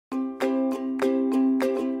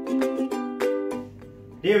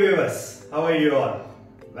Dear viewers, how are you all?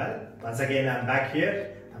 Well, once again I'm back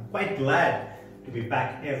here. I'm quite glad to be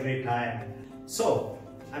back every time. So,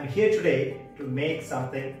 I'm here today to make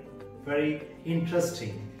something very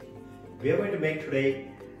interesting. We are going to make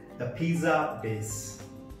today the pizza base.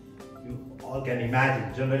 You all can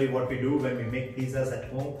imagine, generally what we do when we make pizzas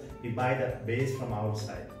at home, we buy the base from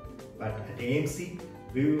outside. But at AMC,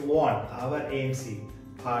 we want our AMC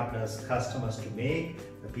partners, customers to make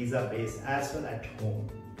the pizza base as well at home.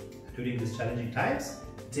 During these challenging times,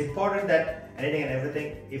 it's important that anything and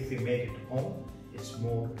everything, if we make it home, it's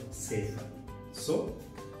more safer. So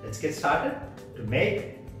let's get started to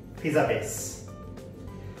make pizza base.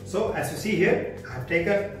 So as you see here, I've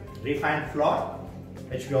taken refined flour,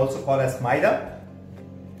 which we also call as maida.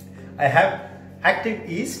 I have active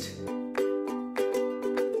yeast,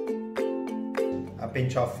 a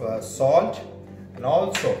pinch of salt, and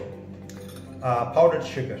also powdered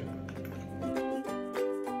sugar.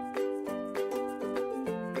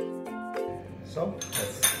 So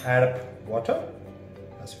let's add up water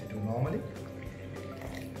as we do normally.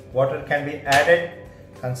 Water can be added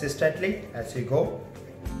consistently as you go.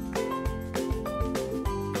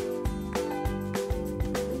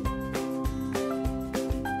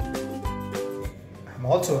 I'm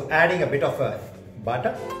also adding a bit of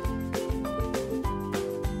butter.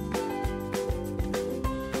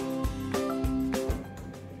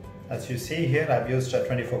 As you see here, I've used a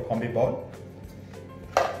 24 combi bowl.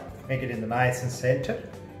 Make it in the nice and center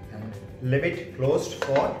and leave it closed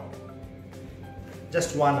for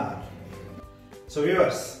just 1 hour. So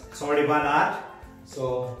viewers, it's already 1 hour.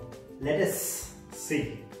 So let us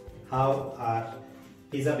see how our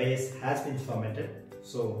pizza base has been fermented.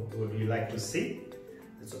 So would you like to see?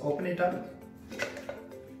 Let's open it up.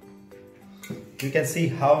 You can see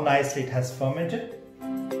how nicely it has fermented.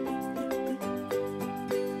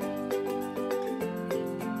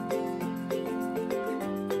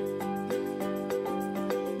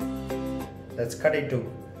 Let's cut it to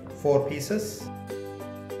 4 pieces.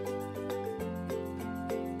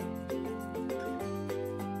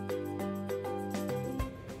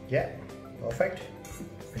 Yeah, perfect.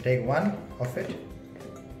 We take one of it.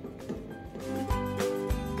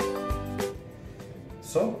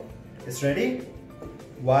 So it's ready.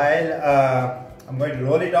 While I'm going to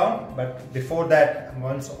roll it down, but before that I'm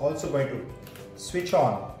also going to switch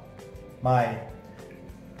on my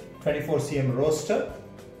 24 cm roaster.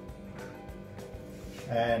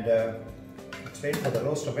 And let's wait for the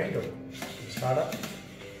roaster window to start up.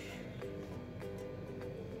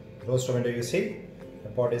 Roaster window, you see, the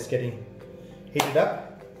pot is getting heated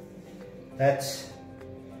up. Let's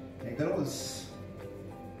make the rolls.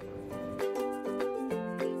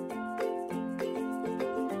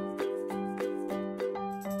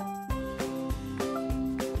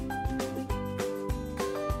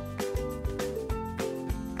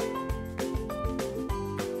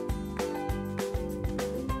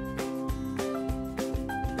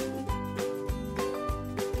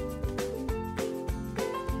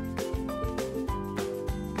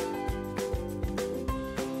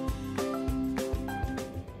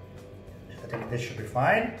 This should be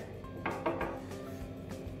fine.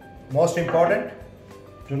 Most important,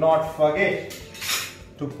 do not forget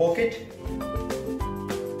to poke it.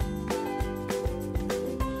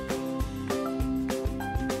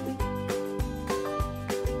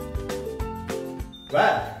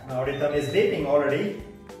 Well, my auditham is beeping already.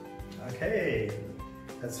 Okay,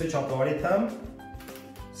 let's switch off the auditham.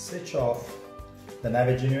 Switch off the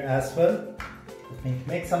Navigenu as well. Let me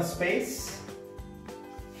make some space.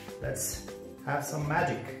 Let's have some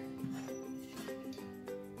magic.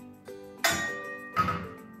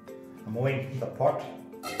 I'm moving the pot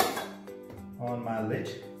on my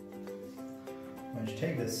lid. I'm going to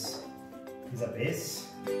take this pizza base.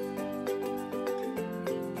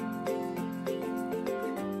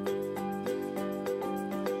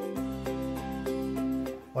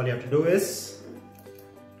 All you have to do is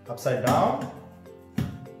upside down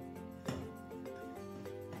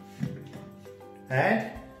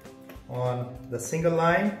and on the single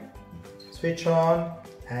line, switch on,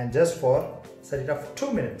 and just set it up for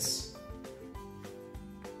 2 minutes.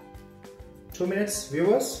 2 minutes,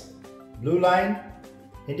 viewers. Blue line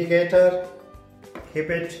indicator, keep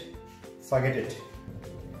it, forget it.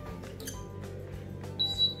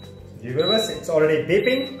 Viewers, it's already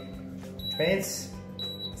beeping. It means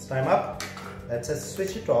it's time up. Let's just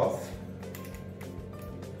switch it off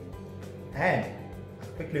and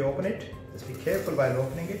quickly open it. Just be careful while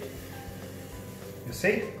opening it. You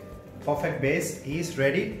see, perfect base is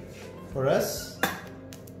ready for us.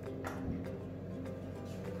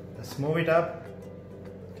 Let's move it up,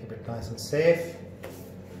 keep it nice and safe.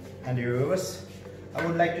 And viewers, I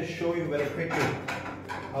would like to show you very quickly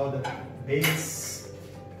how the base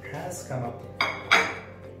has come up.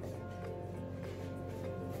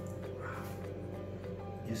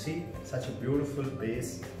 You see, such a beautiful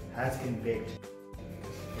base has been baked.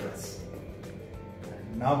 Yes.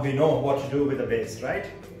 And now we know what to do with the base, right?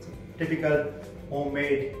 Typical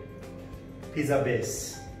homemade pizza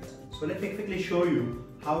base. So let me quickly show you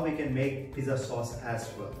how we can make pizza sauce as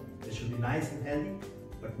well. It should be nice and healthy,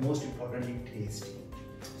 but most importantly tasty.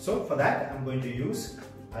 So for that, I'm going to use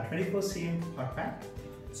a 24 cm hot pan.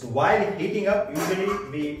 So while heating up, usually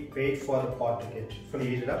we wait for the pot to get fully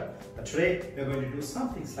heated up. But today we're going to do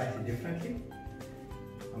something slightly differently.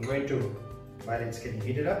 I'm going to, while it's getting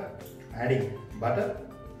heated up, adding butter.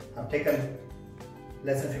 I've taken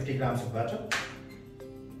less than 50 grams of butter.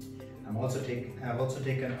 I've also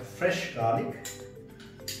taken fresh garlic.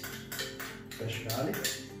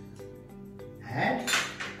 And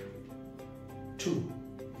 2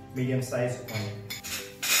 medium-sized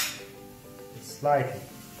onions. Slightly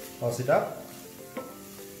toss it up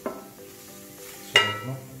so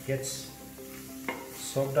it gets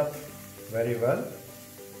soaked up very well.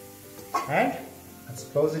 And let's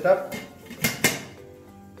close it up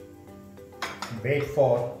and wait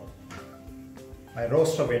for my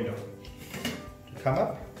roaster window to come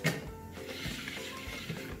up.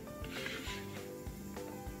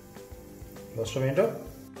 Roaster window.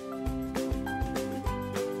 I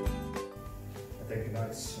think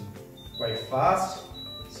it's quite fast,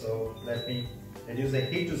 so let me reduce the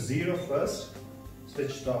heat to 0 first.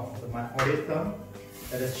 Switch it off with my audio thumb.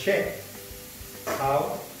 Let us check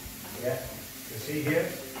how, yeah, you see here.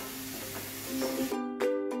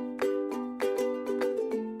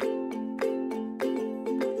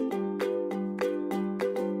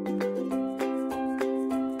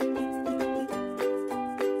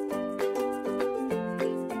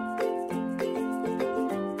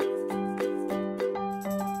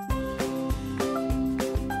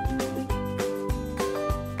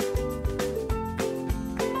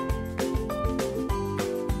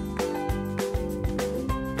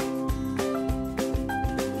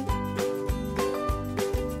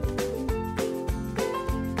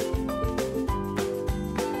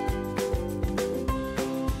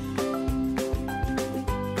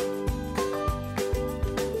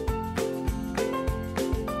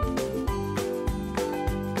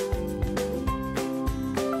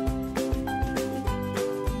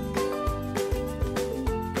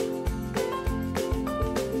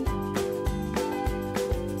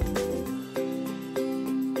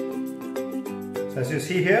 So as you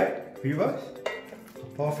see here, viewers,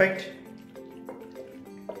 perfect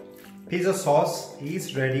pizza sauce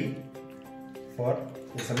is ready for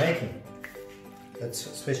pizza making. Let's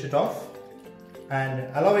switch it off and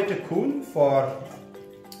allow it to cool for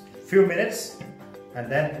a few minutes,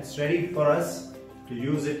 and then it's ready for us to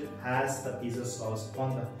use it as the pizza sauce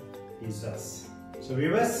on the pizzas. So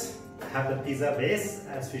viewers, I have the pizza base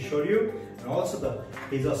as we showed you, and also the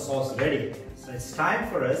pizza sauce ready. So it's time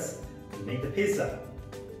for us to make the pizza.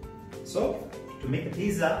 So to make the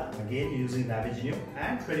pizza, again using the Avignon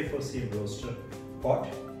and 24 cm roaster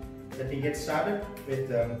pot, let me get started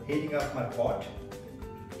with heating up my pot.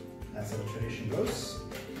 As our tradition goes,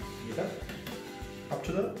 heat up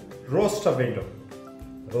to the roaster window.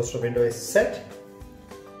 The roaster window is set.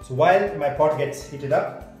 So while my pot gets heated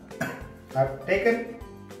up, I've taken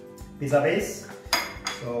pizza base.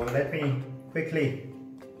 So let me quickly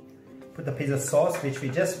put the pizza sauce which we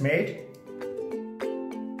just made.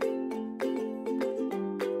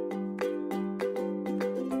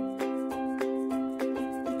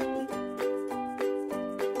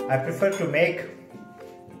 I prefer to make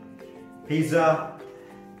pizza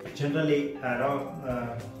generally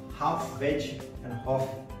around half veg and half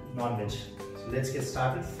non-veg. So let's get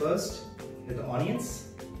started first with the onions.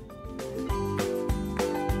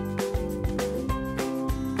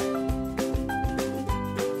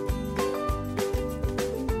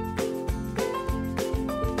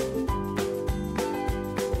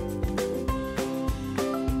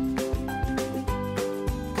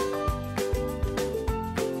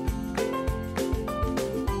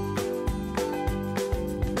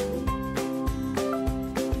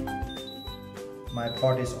 My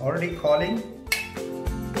pot is already calling.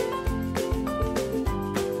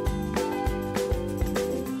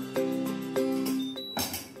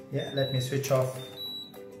 Yeah, let me switch off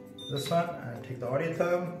this one and take the audio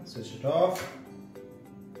thumb, switch it off,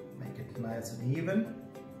 make it nice and even.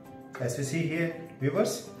 As you see here,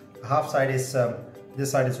 viewers, the half side is,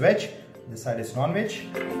 this side is veg, this side is non-veg.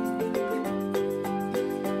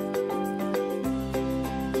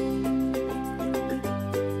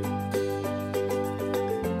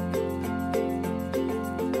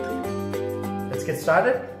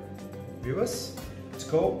 started, viewers. Let's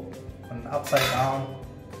go on upside down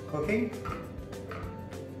cooking.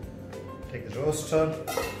 Take the roaster.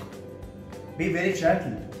 Be very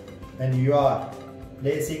gentle when you are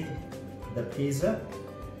placing the pizza.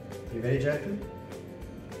 Be very gentle,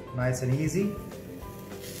 nice and easy.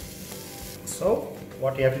 So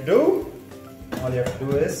what you have to do, all you have to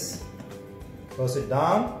do is close it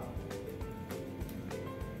down.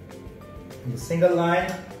 In the single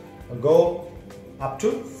line will go up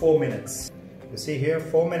to 4 minutes. You see here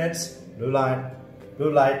 4 minutes, blue light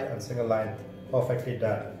and single line, perfectly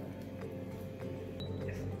done.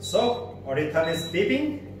 So audio therm is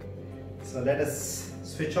beeping. So let us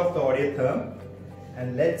switch off the audio therm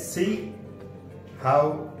and let's see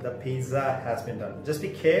how the pizza has been done. Just be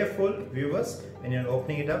careful, viewers, when you're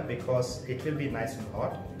opening it up because it will be nice and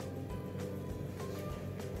hot.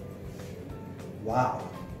 Wow.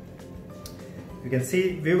 You can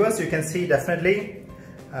see, viewers, you can see definitely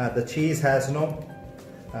the cheese has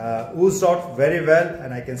oozed out very well,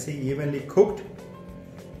 and I can see evenly cooked.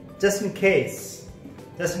 Just in case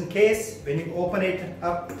when you open it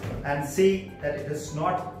up and see that it is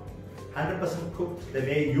not 100% cooked the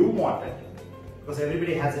way you want it, because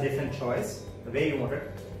everybody has a different choice, the way you want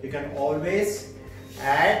it, you can always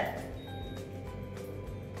add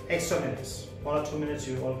extra minutes. 1 or 2 minutes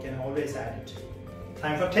you can always add it.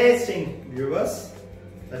 Time for tasting, viewers.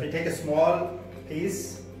 Let me take a small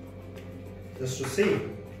piece just to see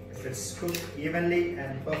if it's cooked evenly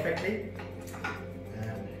and perfectly.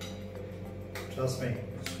 And trust me,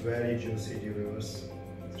 it's very juicy, viewers.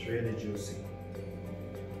 It's really juicy.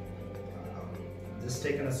 Just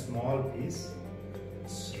taken a small piece.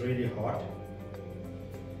 It's really hot.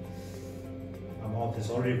 My mouth is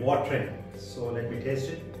already watering. So let me taste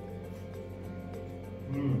it.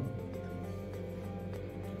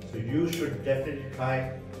 So you should definitely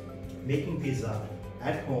try making pizza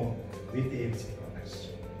at home with the AMC products.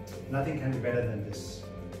 Nothing can be better than this.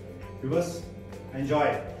 Viewers,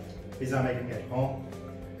 enjoy pizza making at home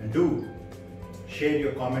and do share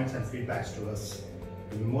your comments and feedbacks to us.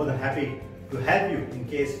 We'll be more than happy to help you in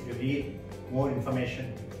case you need more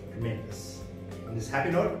information to make this. On this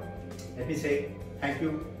happy note, let me say thank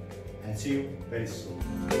you and see you very soon.